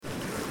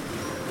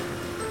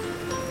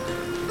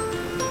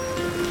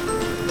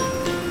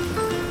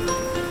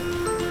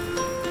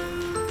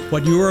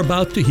What you are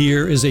about to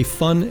hear is a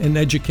fun and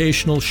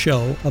educational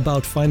show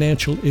about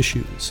financial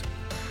issues.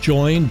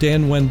 Join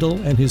Dan Wendell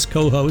and his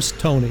co-host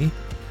Tony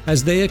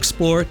as they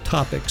explore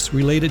topics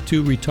related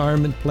to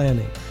retirement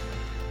planning.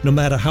 No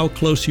matter how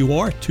close you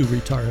are to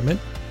retirement,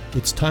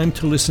 it's time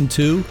to listen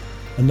to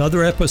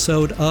another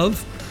episode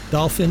of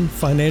Dolphin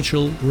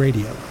Financial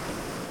Radio.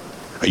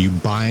 Are you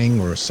buying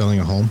or selling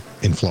a home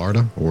in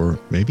Florida or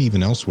maybe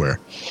even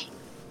elsewhere?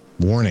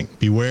 Warning,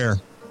 beware.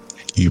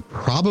 You're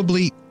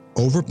probably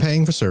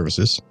overpaying for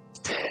services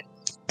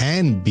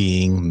and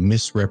being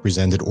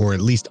misrepresented or at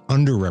least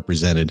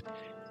underrepresented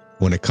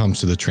when it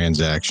comes to the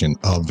transaction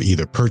of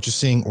either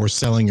purchasing or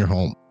selling your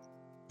home.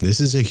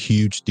 This is a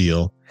huge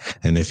deal.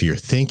 And if you're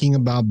thinking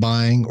about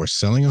buying or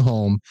selling a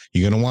home,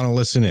 you're going to want to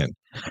listen in,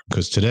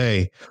 because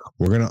today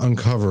we're going to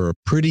uncover a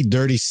pretty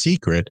dirty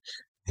secret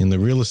in the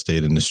real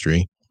estate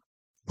industry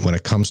when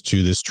it comes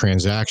to this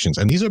transactions.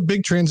 And these are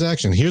big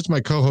transactions. Here's my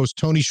co-host,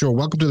 Tony Shore.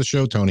 Welcome to the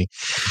show, Tony.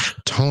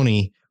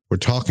 Tony, we're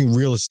talking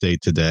real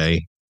estate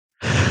today.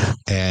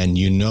 And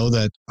you know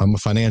that I'm a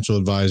financial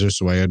advisor,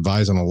 so I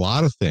advise on a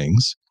lot of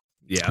things.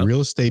 Yeah.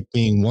 Real estate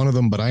being one of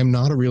them, but I am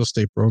not a real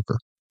estate broker.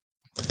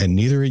 And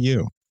neither are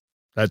you.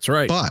 That's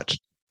right.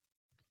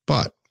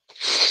 But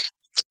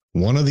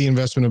one of the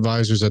investment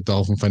advisors at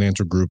Dolphin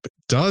Financial Group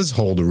does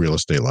hold a real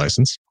estate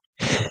license.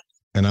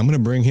 And I'm going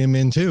to bring him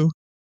in too,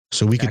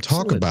 so we could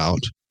talk about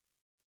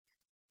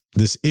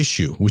this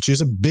issue, which is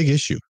a big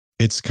issue.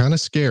 It's kind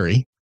of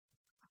scary.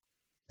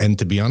 And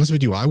to be honest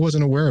with you, I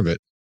wasn't aware of it.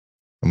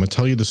 I'm going to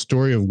tell you the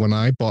story of when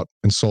I bought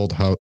and sold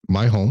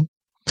my home.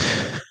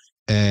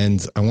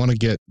 And I want to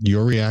get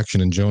your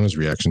reaction and Jonah's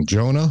reaction.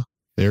 Jonah,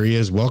 there he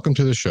is. Welcome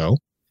to the show.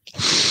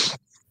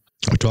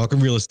 We're talking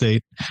real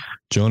estate.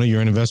 Jonah,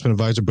 you're an investment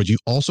advisor, but you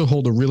also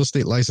hold a real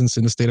estate license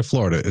in the state of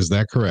Florida. Is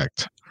that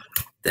correct?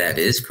 That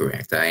is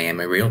correct. I am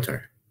a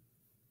realtor.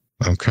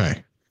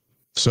 Okay.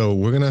 So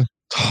we're going to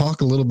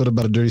talk a little bit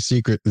about a dirty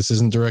secret. This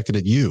isn't directed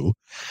at you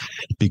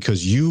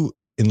because you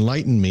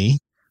enlightened me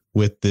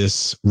with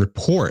this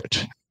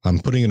report. I'm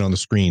putting it on the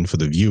screen for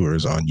the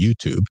viewers on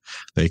YouTube.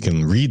 They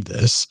can read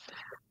this.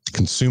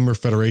 Consumer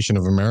Federation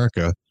of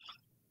America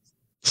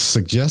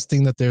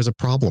suggesting that there's a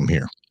problem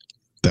here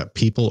that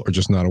people are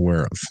just not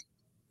aware of.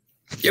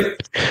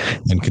 Yep.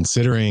 And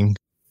considering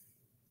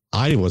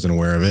I wasn't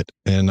aware of it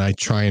and I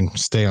try and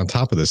stay on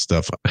top of this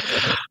stuff,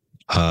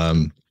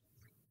 I'm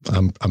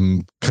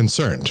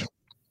concerned.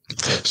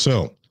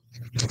 So,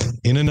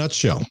 in a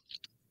nutshell,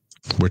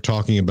 we're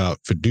talking about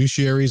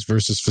fiduciaries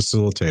versus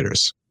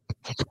facilitators.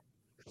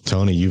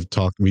 Tony,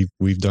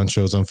 we've done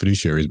shows on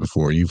fiduciaries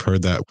before. You've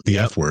heard that, the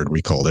F word,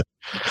 we called it.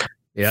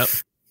 Yep.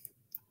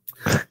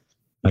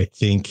 I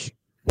think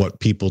what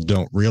people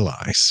don't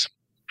realize,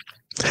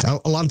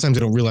 a lot of times they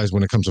don't realize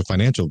when it comes to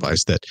financial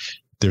advice that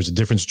there's a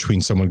difference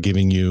between someone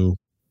giving you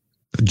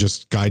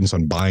just guidance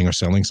on buying or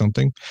selling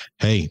something.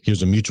 Hey,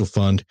 here's a mutual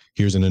fund.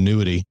 Here's an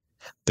annuity.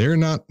 They're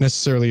not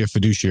necessarily a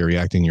fiduciary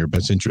acting in your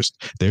best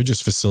interest. They're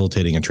just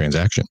facilitating a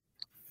transaction.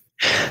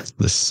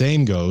 The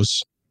same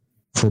goes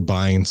for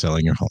buying and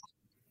selling your home.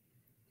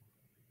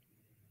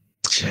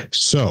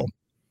 So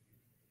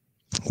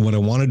what I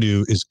want to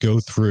do is go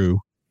through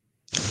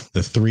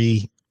the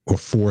 3 or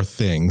 4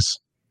 things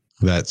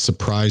that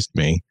surprised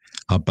me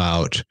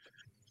about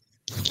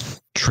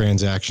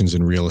transactions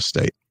in real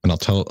estate. And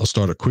I'll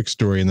start a quick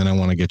story and then I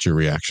want to get your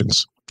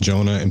reactions,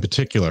 Jonah in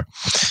particular,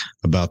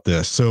 about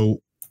this.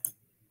 So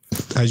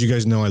as you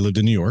guys know, I lived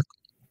in New York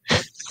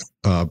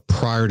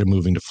prior to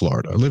moving to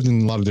Florida. I lived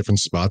in a lot of different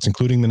spots,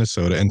 including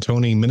Minnesota. And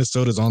Tony,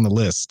 Minnesota's on the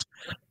list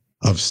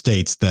of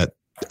states that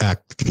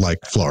act like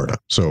Florida.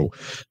 So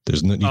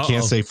there's no, you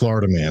can't say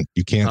Florida man.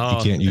 You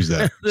can't use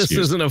that. This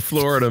excuse. Isn't a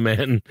Florida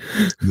man.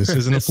 This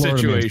isn't a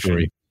Florida man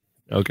story.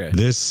 Okay.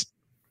 This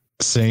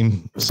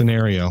same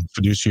scenario,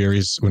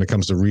 fiduciaries, when it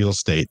comes to real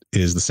estate,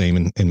 is the same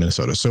in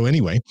Minnesota. So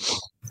anyway,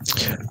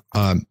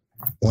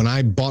 when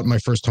I bought my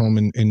first home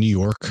in New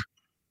York,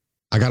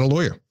 I got a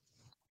lawyer.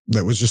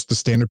 That was just the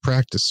standard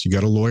practice. You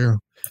got a lawyer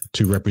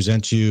to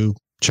represent you,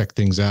 check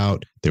things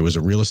out. There was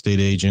a real estate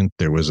agent.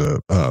 There was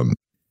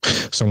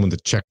someone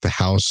that checked the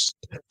house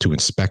to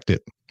inspect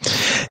it.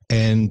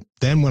 And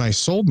then when I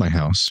sold my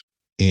house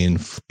in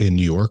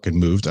New York and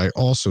moved, there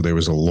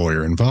was a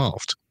lawyer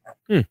involved.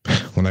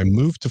 When I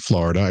moved to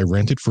Florida, I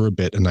rented for a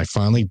bit and I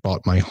finally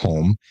bought my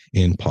home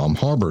in Palm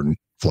Harbor,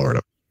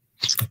 Florida.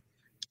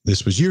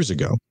 This was years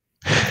ago.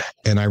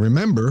 And I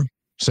remember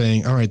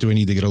saying, all right, do I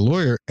need to get a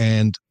lawyer?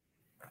 And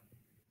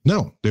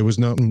no, there was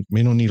no,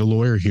 we don't need a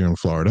lawyer here in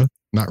Florida.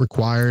 Not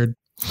required.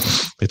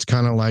 It's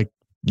kind of like,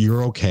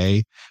 you're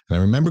okay. And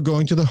I remember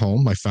going to the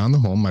home. I found the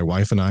home, my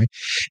wife and I,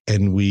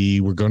 and we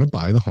were going to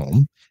buy the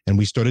home. And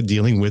we started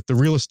dealing with the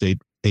real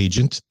estate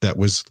agent that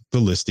was the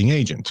listing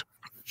agent.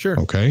 Sure.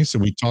 Okay. So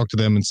we talked to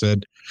them and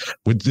said,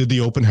 we did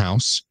the open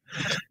house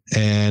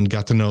and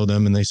got to know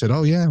them. And they said,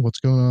 oh yeah, what's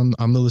going on?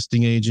 I'm the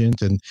listing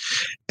agent.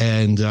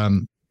 And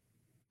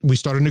we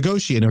started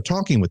negotiating or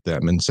talking with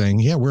them and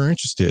saying, yeah, we're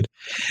interested.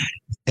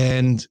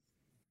 And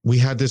we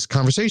had this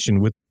conversation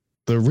with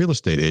the real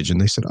estate agent.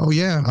 They said, oh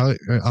yeah,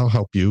 I'll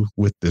help you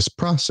with this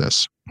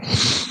process.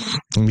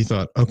 And we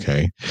thought,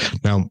 okay.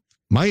 Now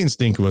my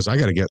instinct was, I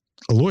got to get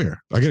a lawyer.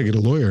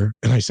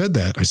 And I said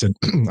that. I said,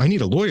 I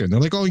need a lawyer. And they're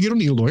like, oh, you don't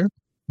need a lawyer.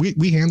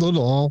 We handle it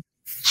all.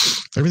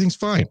 Everything's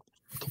fine.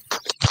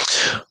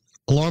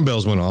 Alarm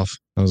bells went off.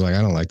 I was like,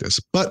 I don't like this.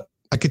 But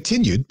I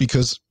continued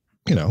because,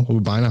 we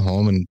were buying a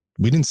home and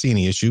we didn't see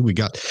any issue. We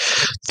got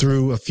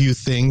through a few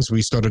things.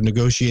 We started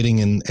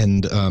negotiating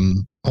and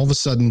all of a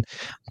sudden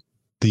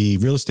the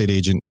real estate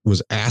agent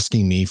was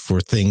asking me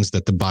for things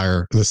that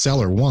the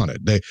seller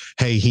wanted.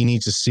 Hey, he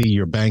needs to see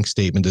your bank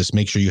statement to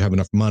make sure you have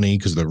enough money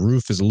because the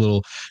roof is a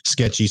little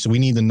sketchy. So we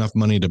need enough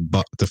money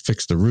to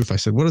fix the roof. I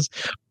said,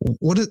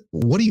 what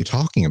are you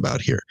talking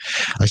about here?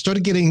 I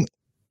started getting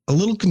a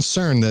little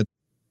concerned that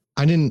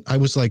I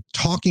was like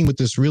talking with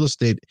this real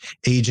estate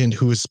agent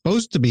who was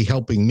supposed to be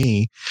helping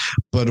me,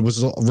 but it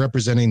was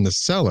representing the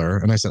seller.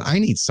 And I said, I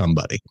need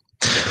somebody.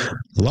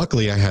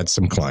 Luckily, I had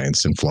some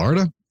clients in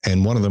Florida,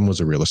 and one of them was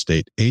a real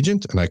estate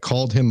agent. And I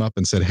called him up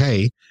and said,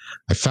 hey,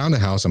 I found a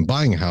house. I'm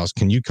buying a house.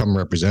 Can you come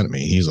represent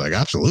me? He's like,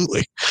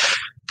 absolutely.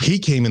 He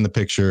came in the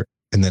picture,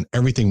 and then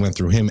everything went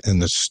through him,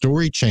 and the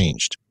story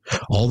changed.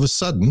 All of a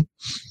sudden,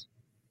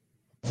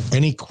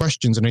 any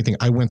questions and anything,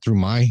 I went through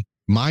my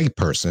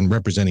person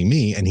representing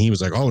me, and he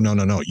was like, oh, no,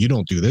 you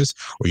don't do this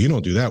or you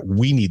don't do that.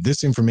 We need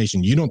this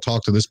information. You don't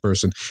talk to this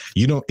person.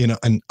 You don't,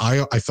 and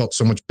I felt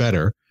so much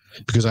better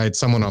because I had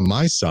someone on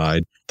my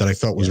side that I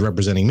felt was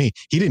representing me.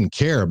 He didn't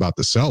care about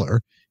the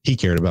seller. He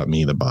cared about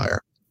me, the buyer.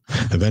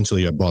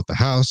 Eventually I bought the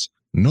house,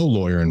 no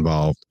lawyer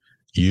involved,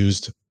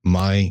 used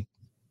my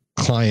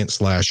client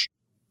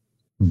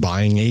 /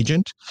 buying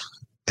agent.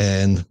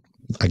 And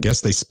I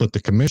guess they split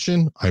the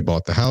commission. I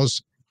bought the house.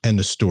 End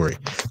of story.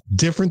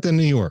 Different than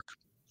New York.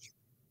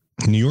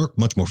 New York,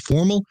 much more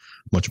formal,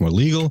 much more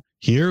legal.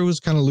 Here it was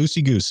kind of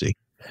loosey-goosey.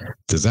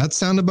 Does that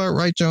sound about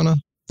right, Jonah?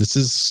 This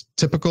is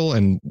typical.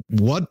 And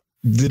what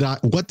did I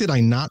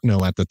not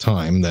know at the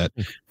time that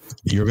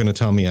you're going to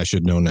tell me I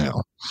should know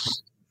now?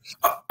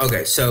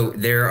 Okay, so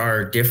there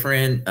are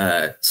different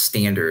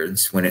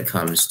standards when it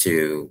comes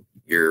to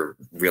your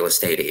real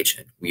estate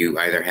agent. You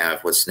either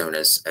have what's known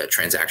as a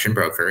transaction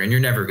broker, and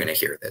you're never going to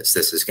hear this.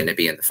 This is going to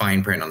be in the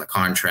fine print on the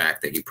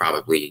contract that you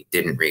probably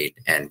didn't read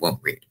and won't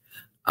read.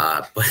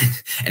 But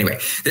anyway,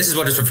 this is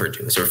what it's referred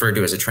to. It's referred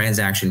to as a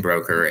transaction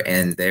broker,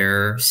 and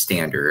their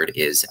standard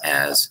is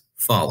as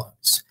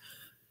follows.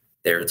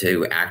 They're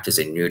to act as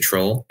a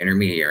neutral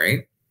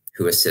intermediary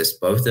who assists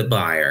both the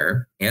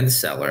buyer and the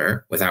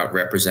seller without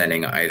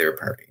representing either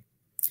party.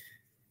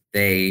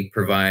 They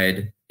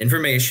provide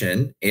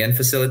information and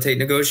facilitate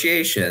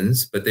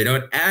negotiations, but they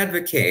don't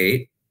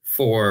advocate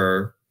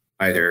for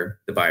either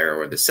the buyer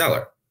or the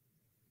seller.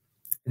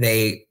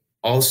 They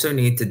also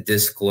need to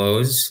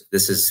disclose,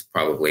 this is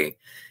probably,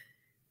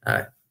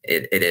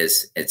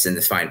 it's in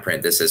the fine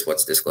print. This is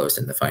what's disclosed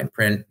in the fine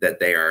print, that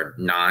they are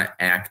not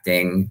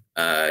acting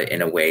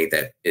in a way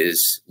that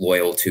is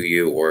loyal to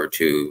you or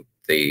to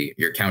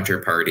your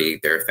counterparty.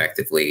 They're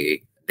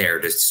effectively there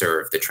to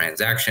serve the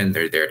transaction.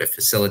 They're there to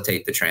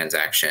facilitate the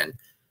transaction.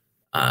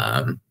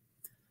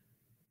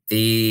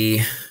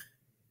 The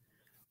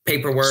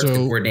paperwork, the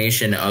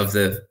coordination of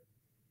the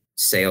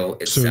sale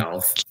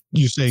itself. So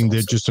you're saying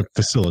they're just a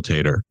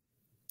facilitator?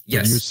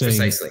 Yes,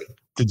 precisely.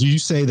 Did you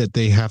say that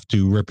they have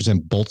to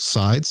represent both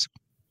sides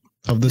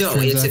of this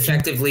transaction? No, it's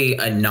effectively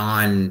a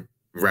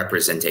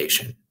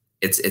non-representation.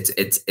 It's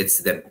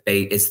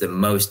the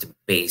most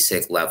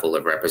basic level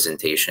of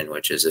representation,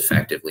 which is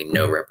effectively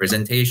no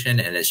representation,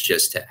 and it's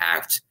just to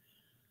act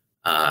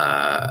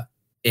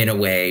in a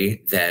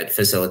way that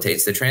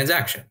facilitates the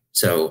transaction.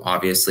 So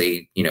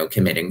obviously,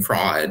 committing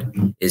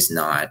fraud is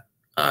not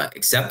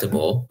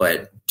acceptable,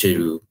 but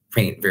to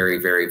paint very,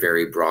 very,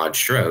 very broad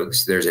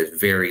strokes, there's a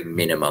very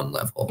minimum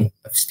level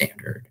of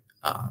standard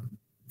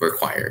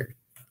required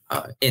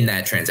in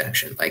that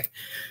transaction. Like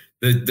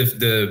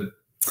the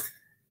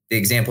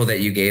example that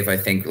you gave, I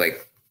think,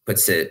 like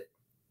puts it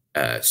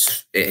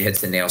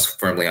hits the nails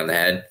squarely on the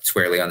head.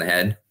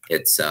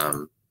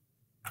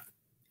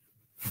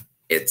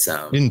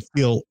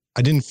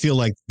 I didn't feel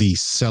like the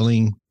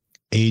selling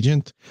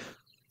agent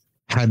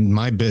had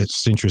my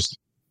best interest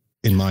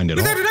in mind at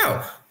all.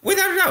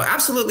 Without a doubt,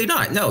 absolutely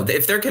not. No,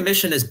 if their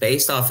commission is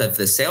based off of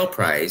the sale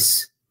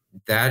price,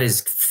 that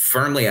is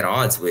firmly at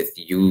odds with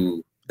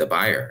you, the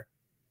buyer.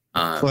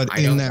 But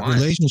in that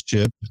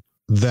relationship,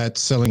 that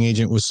selling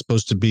agent was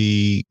supposed to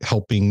be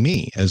helping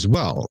me as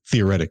well,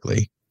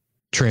 theoretically,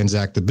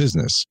 transact the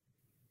business.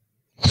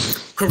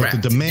 Correct.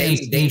 But the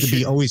demands seem to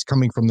be always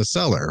coming from the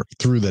seller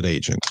through that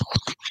agent.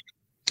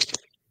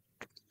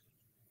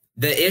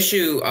 The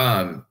issue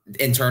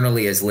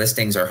internally is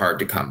listings are hard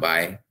to come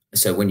by.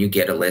 So when you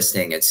get a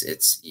listing, it's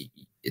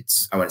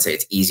I wouldn't say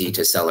it's easy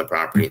to sell a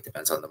property. It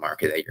depends on the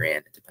market that you're in.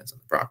 It depends on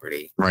the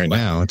property. Right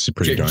now, it's a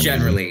pretty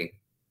generally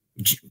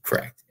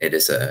correct. It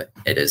is a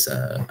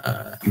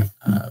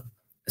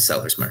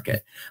seller's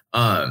market.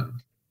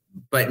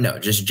 But no,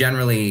 just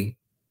generally,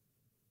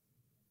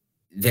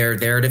 they're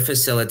there to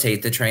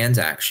facilitate the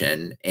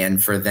transaction,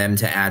 and for them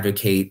to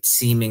advocate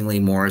seemingly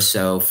more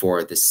so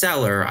for the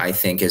seller, I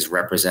think is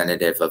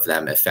representative of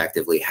them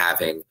effectively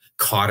having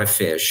caught a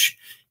fish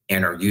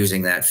and are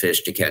using that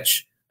fish to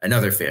catch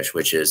another fish,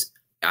 which is,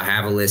 I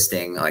have a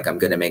listing, like I'm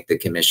going to make the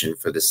commission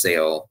for the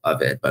sale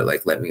of it, but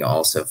like, let me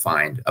also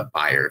find a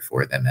buyer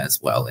for them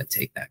as well and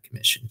take that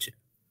commission too.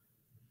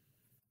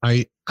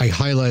 I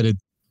highlighted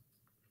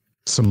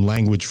some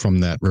language from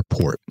that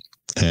report.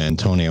 And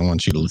Tony, I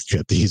want you to look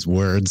at these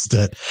words: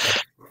 that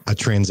a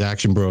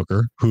transaction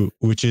broker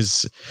which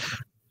is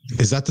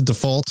that the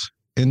default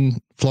in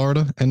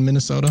Florida and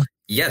Minnesota?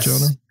 Yes.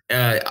 Jonah?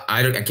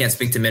 I can't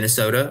speak to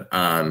Minnesota.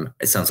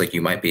 It sounds like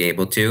you might be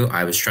able to.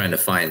 I was trying to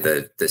find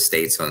the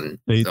states on.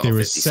 There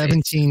were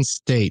 17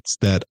 states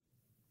that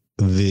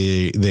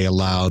they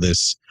allow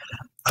this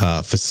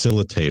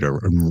facilitator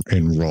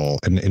in role.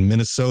 And in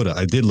Minnesota,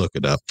 I did look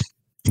it up.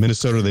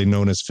 Minnesota, they're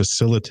known as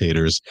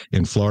facilitators.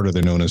 In Florida,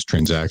 they're known as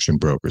transaction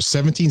brokers.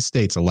 17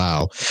 states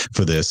allow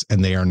for this,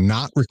 and they are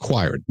not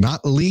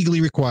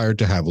legally required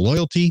to have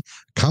loyalty,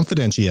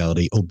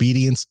 confidentiality,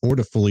 obedience, or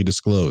to fully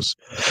disclose.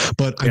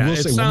 But I will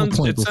say one more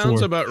point before. It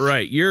sounds about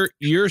right.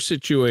 Your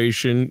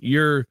situation,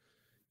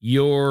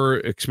 your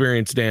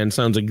experience, Dan,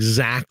 sounds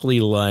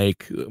exactly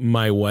like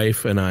my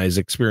wife and I's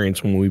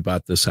experience when we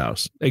bought this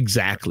house.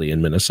 Exactly,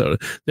 in Minnesota.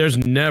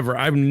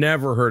 I've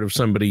never heard of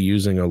somebody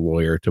using a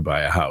lawyer to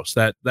buy a house.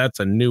 That's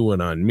a new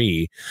one on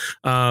me.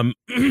 And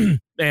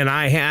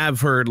I have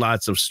heard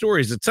lots of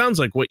stories. It sounds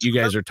like what you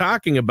guys are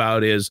talking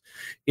about is,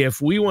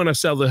 if we want to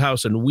sell the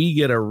house and we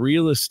get a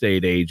real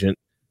estate agent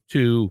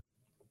to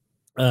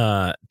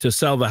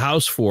sell the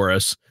house for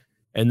us,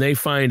 and they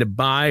find a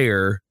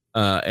buyer,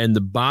 and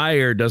the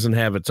buyer doesn't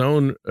have its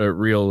own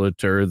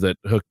realtor that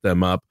hooked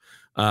them up,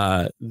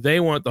 they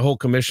want the whole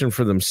commission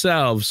for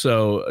themselves.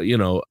 So,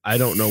 I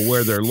don't know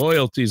where their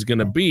loyalty is going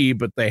to be,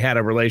 but they had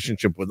a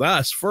relationship with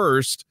us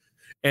first.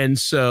 And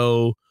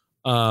so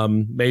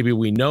maybe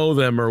we know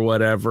them or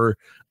whatever.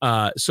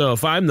 So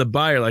if I'm the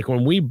buyer, like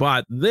when we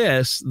bought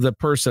this, the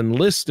person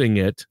listing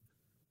it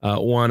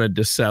wanted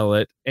to sell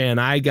it, and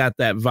I got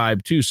that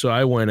vibe too. So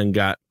I went and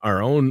got our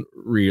own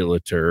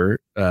realtor,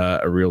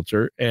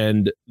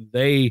 and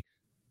they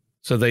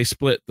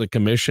split the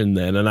commission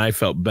then, and I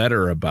felt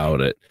better about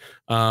it.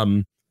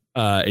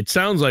 It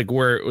sounds like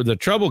where the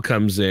trouble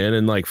comes in,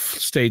 and like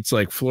states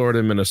like Florida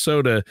and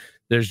Minnesota,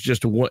 there's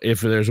just one,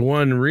 if there's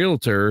one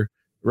realtor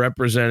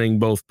representing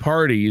both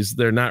parties,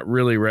 they're not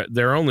really,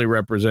 they're only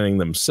representing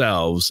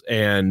themselves.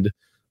 And,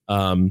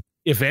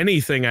 if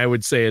anything, I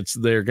would say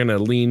they're going to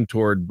lean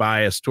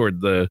bias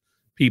toward the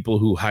people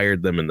who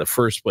hired them in the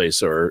first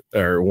place or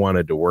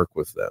wanted to work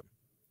with them.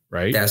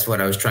 Right. That's what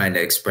I was trying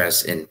to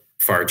express in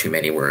far too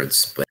many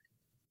words. But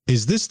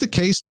is this the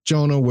case,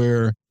 Jonah,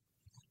 where,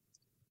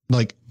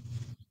 like,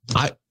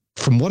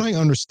 from what I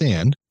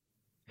understand,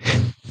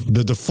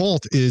 the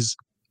default is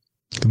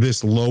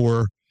this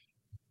lower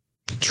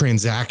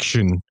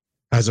transaction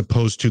as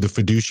opposed to the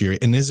fiduciary?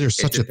 And is there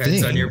such a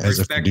thing as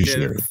a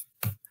fiduciary?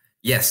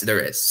 Yes, there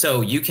is.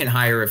 So you can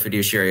hire a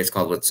fiduciary. It's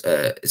called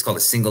a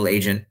single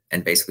agent,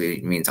 and basically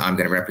it means I'm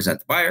going to represent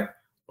the buyer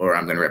or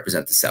I'm going to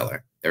represent the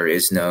seller. There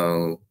is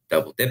no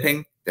double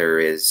dipping. There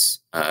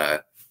is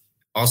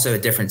also a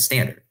different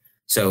standard.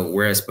 So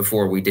whereas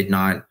before we did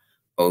not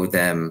owe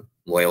them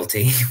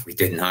loyalty, we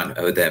did not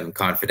owe them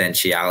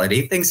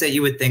confidentiality, things that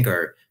you would think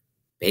are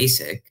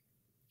basic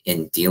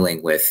in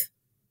dealing with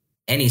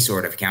any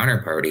sort of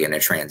counterparty in a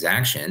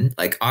transaction.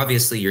 Like,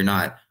 obviously you're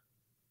not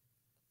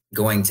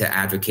going to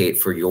advocate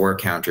for your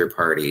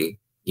counterparty.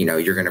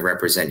 You're going to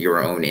represent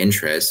your own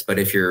interests. But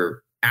if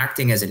you're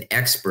acting as an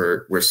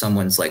expert where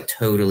someone's like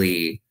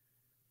totally,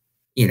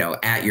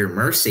 at your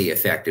mercy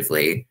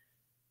effectively,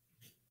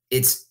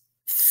 it's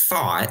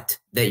thought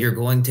that you're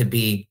going to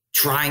be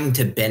trying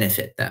to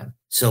benefit them.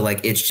 So like,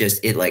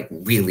 it like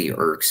really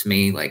irks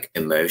me, like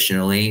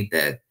emotionally,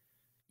 that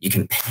you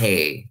can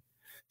pay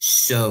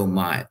so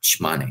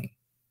much money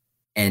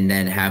and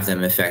then have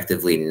them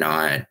effectively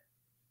not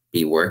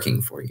be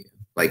working for you,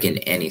 like in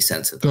any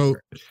sense of the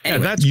word.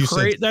 Anyway,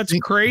 yeah, that's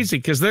crazy,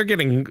 because they're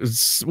getting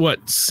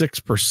what,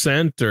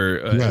 6%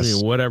 or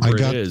yes, whatever I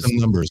got it is. Some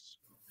numbers.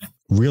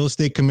 Real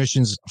estate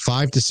commissions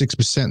 5 to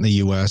 6% in the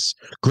U.S.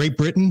 Great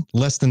Britain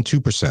less than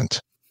 2%.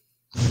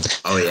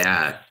 Oh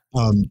yeah.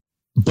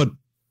 But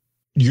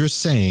you're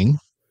saying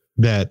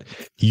that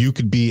you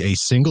could be a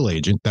single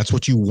agent. That's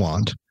what you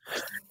want.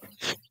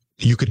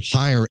 You could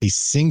hire a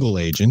single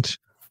agent.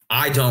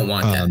 I don't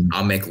want that.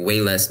 I'll make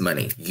way less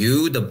money.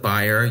 You, the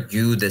buyer,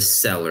 you, the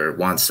seller,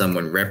 want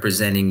someone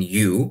representing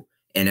you.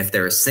 And if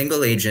they're a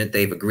single agent,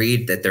 they've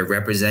agreed that they're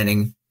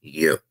representing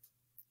you.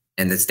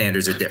 And the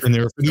standards are different. And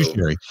they're a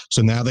fiduciary.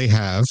 So now they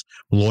have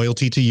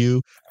loyalty to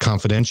you,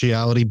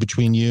 confidentiality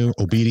between you,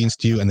 obedience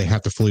to you, and they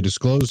have to fully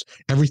disclose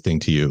everything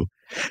to you.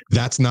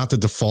 That's not the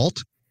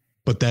default,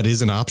 but that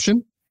is an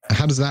option.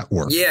 How does that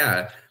work?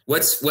 Yeah.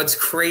 What's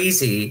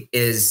crazy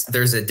is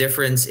there's a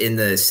difference in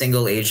the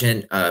single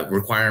agent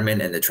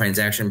requirement and the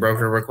transaction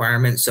broker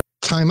requirement. So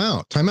Time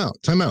out.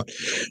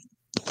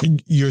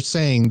 you're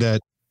saying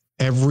that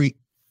every,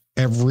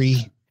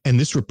 and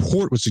this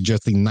report was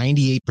suggesting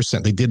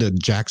 98%. They did a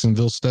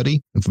Jacksonville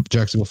study in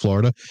Jacksonville,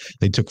 Florida.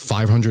 They took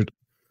 500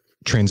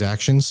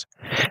 transactions,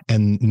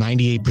 and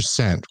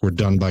 98% were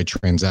done by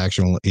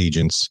transactional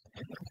agents,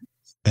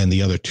 and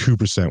the other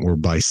 2% were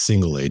by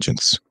single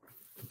agents.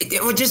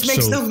 It just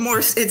makes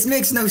it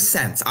makes no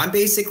sense. I'm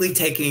basically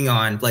taking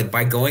on, like,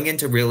 by going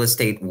into real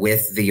estate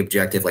with the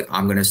objective, like,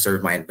 I'm going to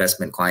serve my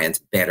investment clients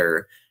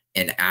better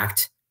and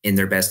act in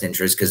their best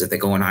interest. Because if they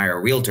go and hire a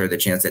realtor, the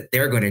chance that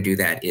they're going to do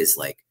that is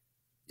like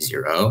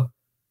 0.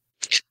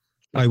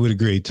 I would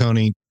agree.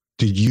 Tony,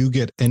 did you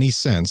get any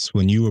sense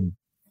when you were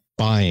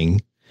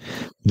buying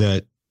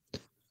that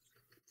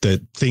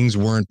things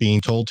weren't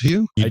being told to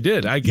you? I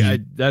did. I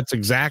that's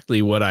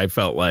exactly what I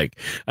felt like.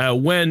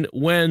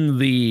 When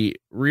the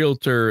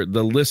realtor,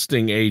 the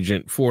listing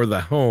agent for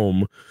the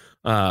home,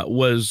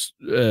 was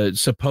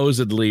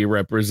supposedly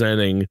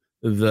representing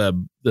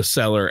the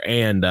seller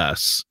and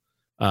us.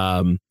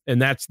 And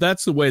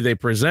that's the way they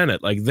present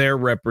it. Like, they're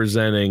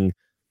representing,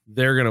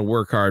 they're going to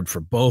work hard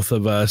for both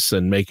of us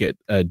and make it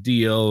a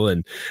deal.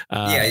 And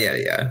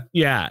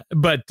yeah.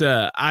 But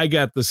I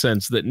got the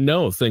sense that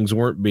no, things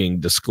weren't being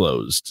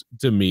disclosed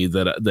to me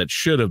that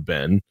should have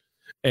been.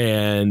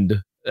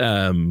 And,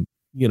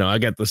 I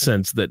got the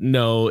sense that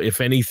no,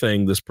 if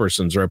anything, this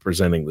person's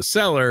representing the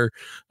seller.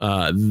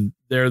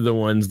 They're the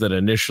ones that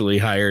initially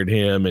hired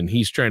him, and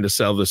he's trying to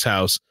sell this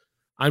house.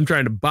 I'm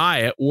trying to buy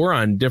it. We're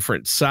on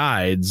different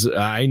sides.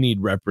 I need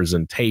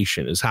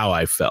representation, is how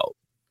I felt.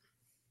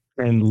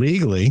 And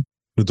legally,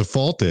 the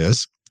default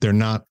is they're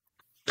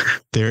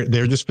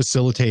just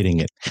facilitating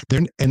it.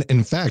 And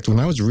in fact, when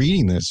I was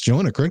reading this,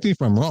 Jonah, correct me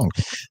if I'm wrong,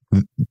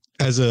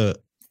 as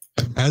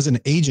an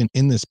agent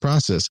in this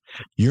process,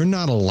 you're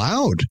not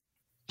allowed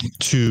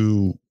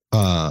to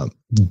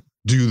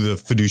do the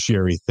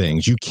fiduciary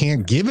things. You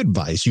can't give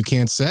advice. You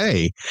can't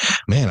say,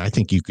 man, I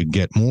think you could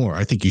get more.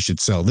 I think you should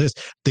sell this.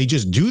 They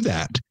just do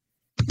that,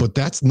 but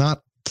that's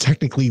not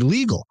technically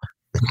legal.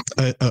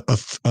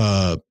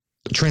 A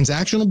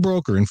transactional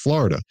broker in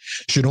Florida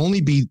should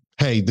only be,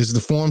 hey, this is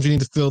the forms you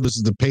need to fill, this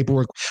is the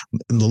paperwork,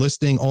 the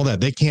listing, all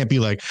that. They can't be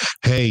like,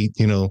 hey,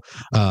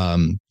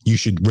 you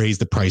should raise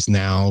the price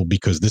now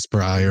because this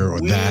buyer or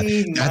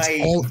that. That's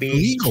all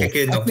legal.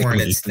 Chicken the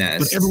hornet's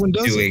nest, but everyone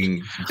does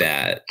doing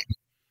that.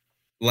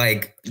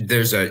 Like,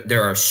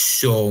 there are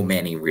so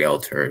many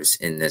realtors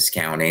in this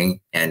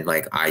county, and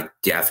like, I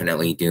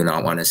definitely do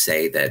not want to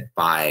say that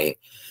by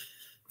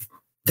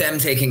them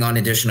taking on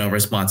additional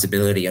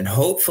responsibility and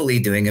hopefully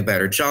doing a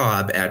better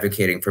job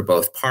advocating for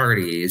both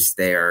parties,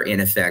 they are in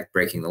effect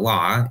breaking the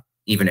law.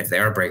 Even if they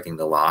are breaking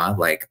the law,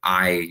 like,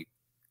 I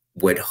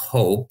would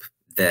hope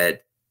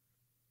that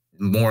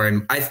more,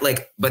 and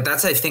but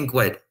that's, I think,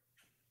 what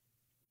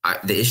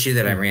the issue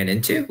that I ran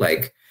into,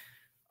 like,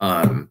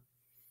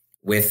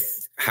 with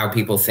how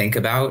people think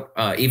about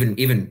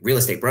even real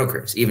estate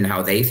brokers, even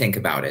how they think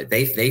about it.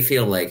 They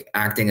feel like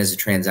acting as a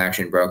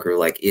transaction broker,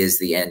 like, is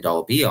the end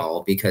all be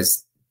all,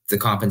 because the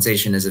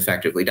compensation is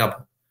effectively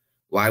double.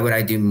 Why would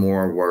I do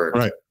more work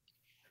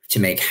to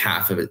make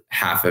half the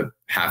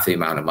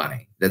amount of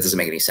money? That doesn't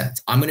make any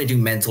sense. I'm going to do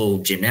mental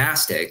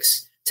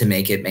gymnastics to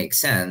make it make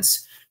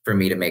sense for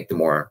me to make the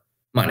more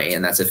money.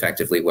 And that's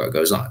effectively what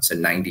goes on. So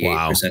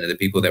 98% of the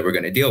people that we're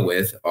going to deal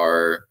with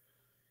are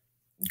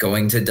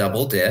going to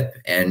double dip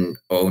and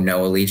owe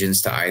no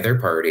allegiance to either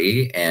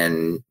party,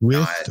 and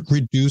with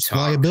reduced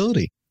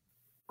liability.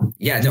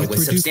 Yeah, no,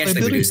 with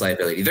substantially reduced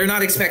liability. They're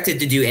not expected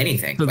to do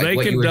anything. So they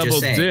can double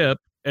dip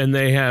and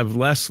they have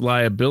less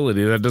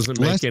liability. That doesn't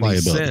make any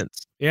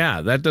sense.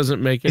 Yeah, that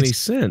doesn't make any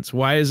sense.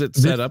 Why is it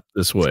set up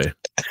this way?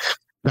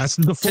 That's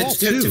the default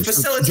to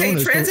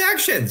facilitate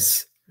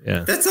transactions.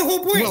 Yeah, that's the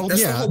whole point.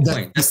 That's the whole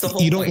point. That's the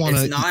whole point.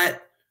 It's not.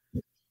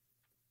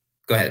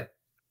 Go ahead.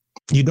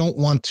 You don't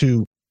want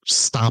to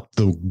stop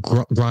the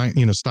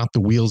grind. Stop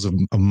the wheels of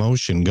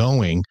motion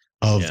going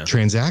of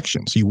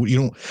transactions. You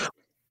don't.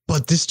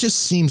 But this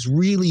just seems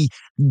really,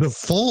 the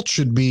fault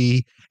should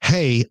be,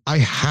 hey, I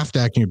have to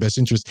act in your best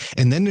interest.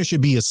 And then there should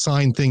be a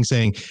signed thing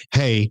saying,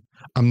 hey,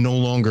 I'm no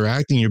longer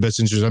acting in your best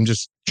interest. I'm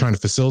just trying to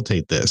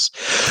facilitate this.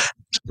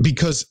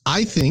 Because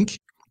I think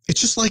it's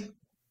just like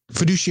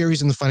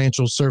fiduciaries in the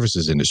financial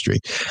services industry.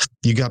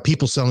 You got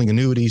people selling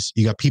annuities.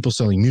 You got people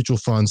selling mutual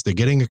funds. They're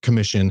getting a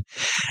commission.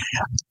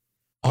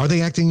 Are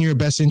they acting in your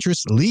best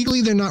interest?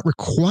 Legally, they're not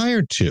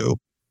required to.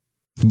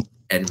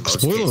 And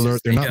spoiler alert,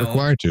 they're not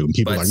required to. And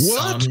people are like,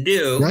 what? Some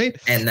do, right?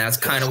 And that's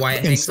kind of why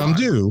it hangs on. And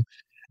some do.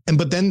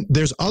 But then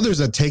there's others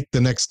that take the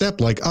next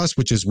step, like us,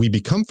 which is we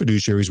become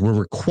fiduciaries. We're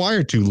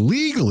required to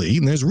legally,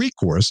 and there's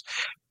recourse.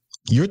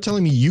 You're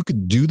telling me you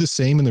could do the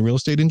same in the real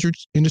estate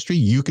industry?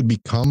 You could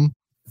become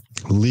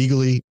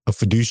legally a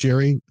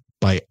fiduciary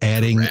by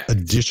adding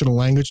additional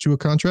language to a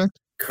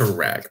contract?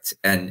 Correct.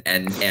 And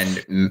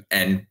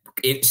it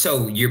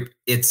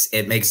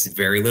makes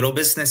very little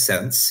business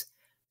sense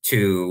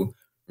to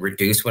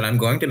reduce what I'm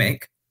going to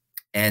make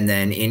and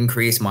then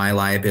increase my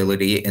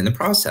liability in the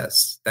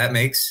process. That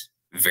makes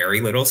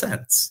very little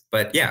sense.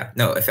 But yeah,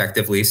 no,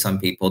 effectively, some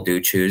people do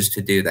choose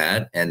to do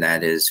that. And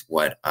that is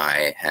what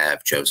I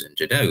have chosen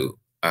to do.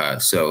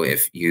 So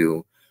if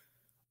you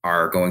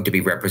are going to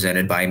be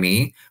represented by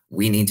me,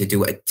 we need to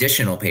do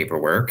additional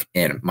paperwork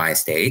in my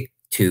state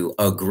to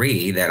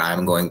agree that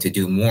I'm going to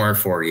do more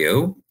for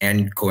you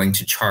and going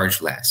to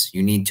charge less.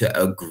 You need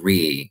to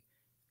agree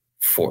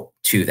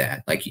to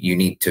that. Like you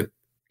need to,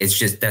 it's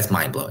just, that's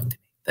mind blowing to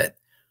me that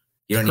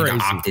you don't need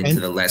to opt into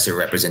the lesser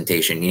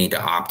representation. You need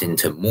to opt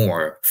into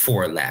more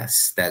for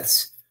less.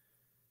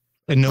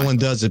 And no one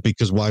does it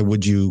because why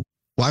would you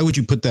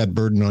put that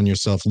burden on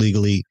yourself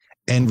legally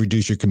and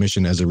reduce your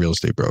commission as a real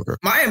estate broker?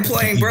 My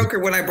employing broker,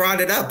 when I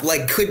brought it up,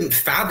 like couldn't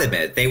fathom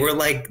it. They were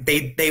like,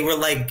 they were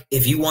like,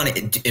 if you want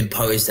to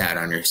impose that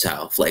on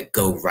yourself, like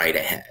go right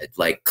ahead.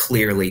 Like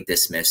clearly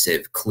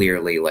dismissive,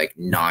 clearly like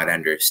not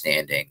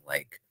understanding.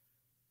 Like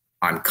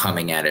I'm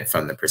coming at it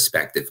from the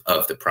perspective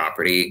of the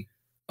property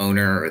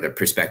owner or the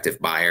prospective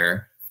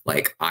buyer.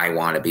 Like I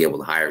want to be able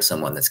to hire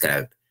someone that's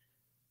going to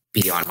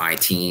be on my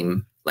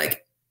team.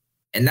 Like,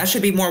 and that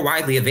should be more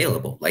widely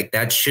available. Like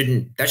that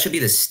should be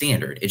the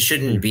standard. It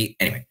shouldn't be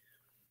anyway.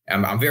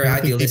 I'm very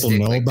idealistic.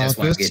 Like that's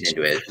why I'm getting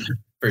into it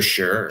for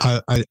sure.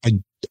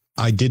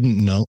 I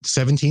didn't know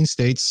 17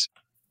 states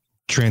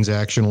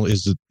transactional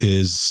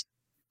is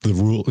the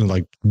rule,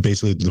 like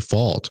basically the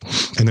default,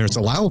 and there's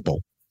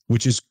allowable,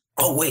 which is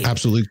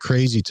absolutely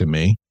crazy to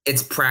me.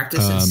 It's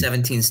practiced in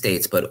 17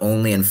 states, but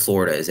only in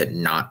Florida is it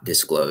not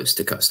disclosed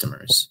to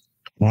customers.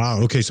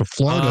 Wow. Okay. So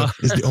Florida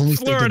is the only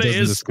state Florida that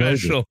doesn't is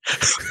special.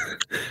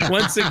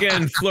 Once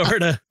again,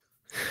 Florida.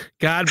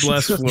 God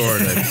bless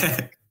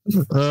Florida.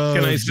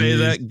 Can I say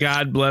that?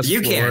 God bless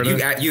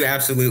Florida. You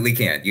absolutely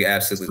can. You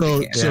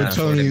absolutely can. So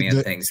Tony,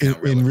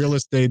 in real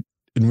estate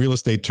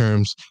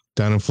terms,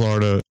 down in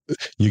Florida,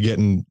 you're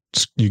getting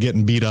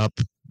beat up.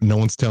 No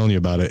one's telling you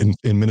about it.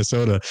 In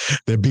Minnesota,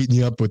 they're beating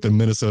you up with the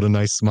Minnesota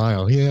nice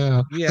smile.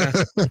 Yeah. Yeah.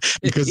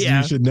 Because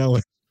you should know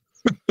it.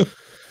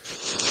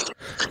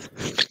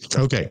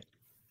 Okay,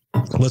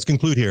 let's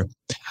conclude here.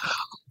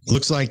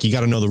 Looks like you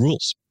got to know the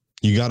rules.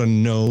 You got to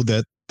know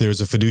that there's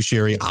a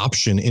fiduciary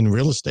option in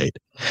real estate.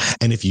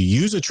 And if you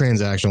use a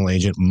transactional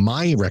agent,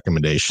 my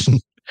recommendation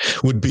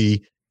would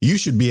be you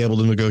should be able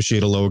to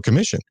negotiate a lower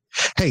commission.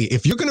 Hey,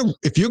 if you're going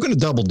to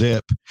double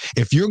dip,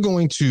 if you're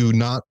going to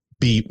not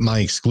be my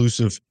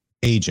exclusive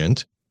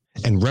agent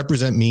and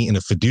represent me in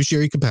a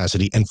fiduciary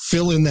capacity and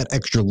fill in that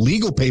extra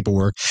legal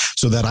paperwork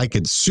so that I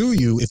could sue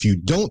you if you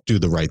don't do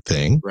the right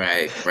thing.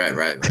 Right.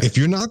 If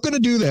you're not going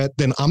to do that,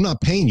 then I'm not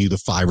paying you the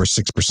 5 or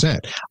 6%.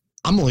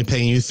 I'm only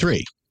paying you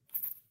 3.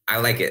 I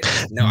like it.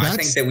 No, I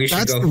think that we should go.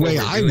 That's the way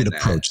I would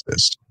approach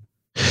this.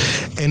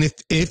 And if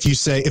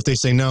they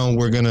say, no,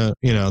 we're going to,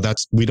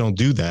 we don't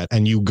do that.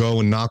 And you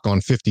go and knock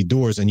on 50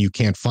 doors and you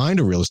can't find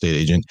a real estate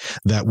agent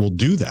that will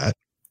do that,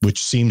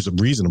 which seems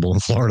reasonable in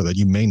Florida that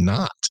you may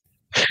not.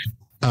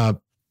 I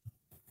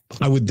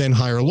would then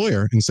hire a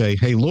lawyer and say,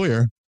 hey,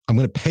 lawyer, I'm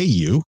going to pay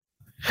you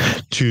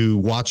to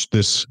watch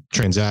this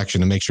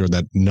transaction and make sure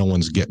that no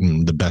one's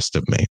getting the best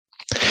of me.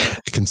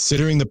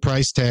 Considering the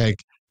price tag,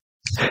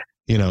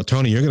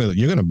 Tony, you're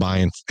going to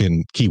buy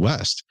in Key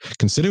West.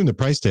 Considering the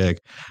price tag,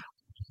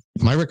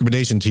 my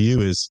recommendation to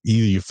you is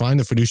either you find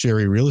a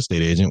fiduciary real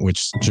estate agent,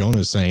 which Jonah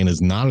is saying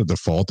is not a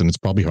default and it's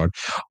probably hard,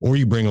 or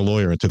you bring a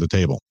lawyer into the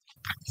table.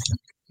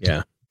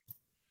 Yeah.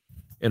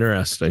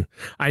 Interesting.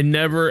 I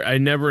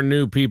never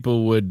knew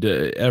people would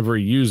ever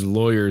use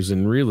lawyers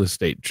in real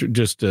estate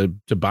just to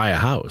buy a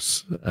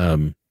house.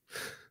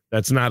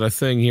 That's not a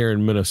thing here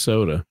in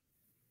Minnesota.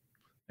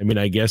 I mean,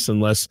 I guess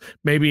unless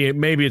maybe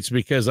it's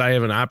because I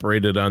haven't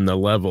operated on the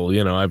level.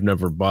 I've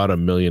never bought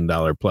 $1 million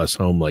plus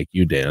home like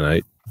you,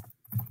 Dan.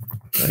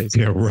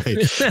 Yeah,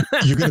 right.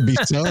 You're going to be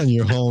selling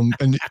your home,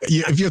 and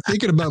if you're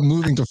thinking about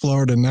moving to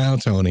Florida now,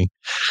 Tony,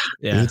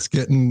 it's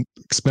getting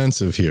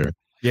expensive here.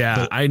 Yeah,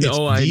 but I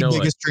know. It's the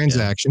biggest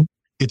transaction.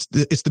 Yeah.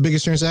 It's the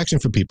biggest transaction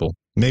for people.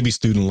 Maybe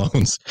student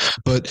loans,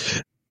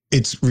 but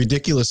it's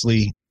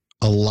ridiculously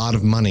a lot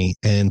of money,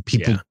 and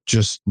people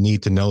just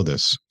need to know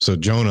this. So,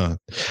 Jonah,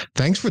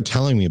 thanks for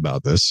telling me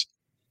about this,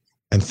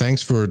 and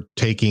thanks for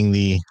taking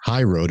the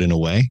high road in a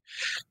way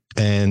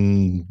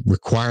and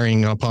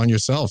requiring upon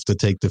yourself to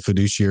take the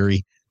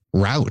fiduciary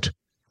route.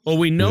 Well,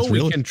 we know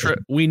we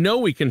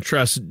can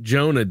trust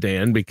Jonah,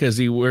 Dan, because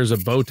he wears a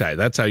bow tie.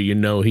 That's how you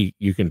know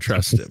you can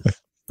trust him.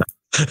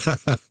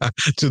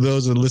 To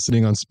those that are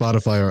listening on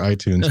Spotify or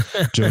iTunes,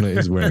 Jonah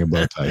is wearing a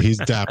bow tie. He's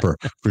dapper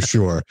for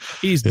sure.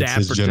 He's dapper.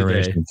 It's his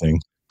generation thing.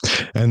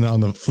 And on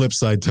the flip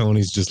side,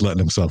 Tony's just letting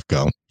himself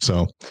go.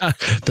 So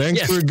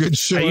thanks for a good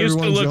show. I used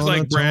everyone. to look Jonah,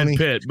 like Brad Tony.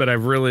 Pitt, but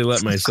I've really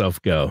let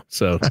myself go.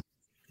 So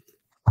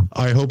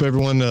I hope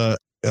everyone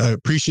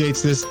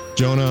appreciates this.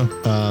 Jonah,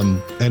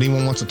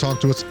 anyone wants to talk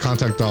to us,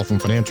 contact Dolphin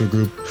Financial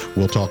Group.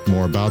 We'll talk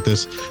more about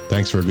this.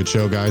 Thanks for a good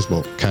show, guys.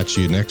 We'll catch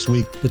you next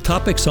week. The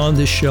topics on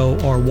this show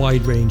are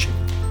wide-ranging,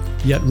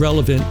 yet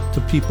relevant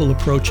to people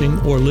approaching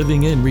or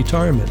living in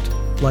retirement,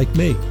 like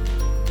me.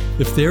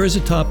 If there is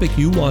a topic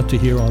you want to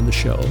hear on the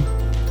show,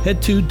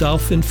 head to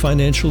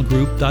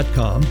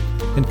dolphinfinancialgroup.com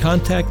and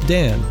contact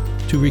Dan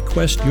to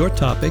request your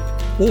topic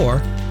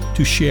or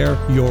to share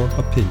your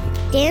opinion.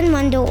 Dan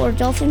Wendell or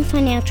Dolphin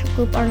Financial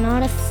Group are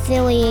not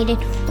affiliated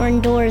or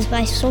endorsed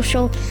by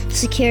Social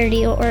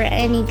Security or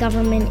any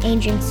government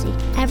agency.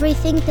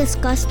 Everything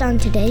discussed on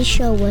today's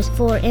show was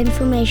for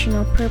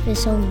informational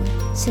purpose only.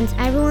 Since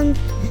everyone's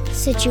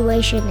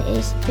situation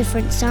is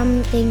different,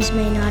 some things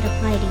may not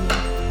apply to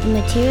you. The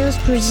materials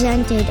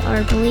presented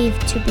are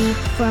believed to be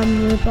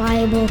from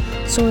reliable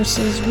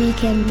sources. We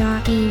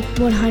cannot be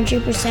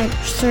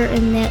 100%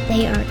 certain that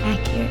they are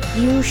accurate.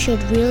 You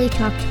should really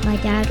talk to my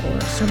dad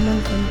or someone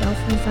from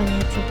Dolphin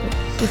Financial Group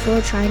before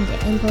trying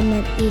to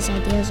implement these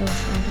ideas or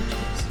strategies.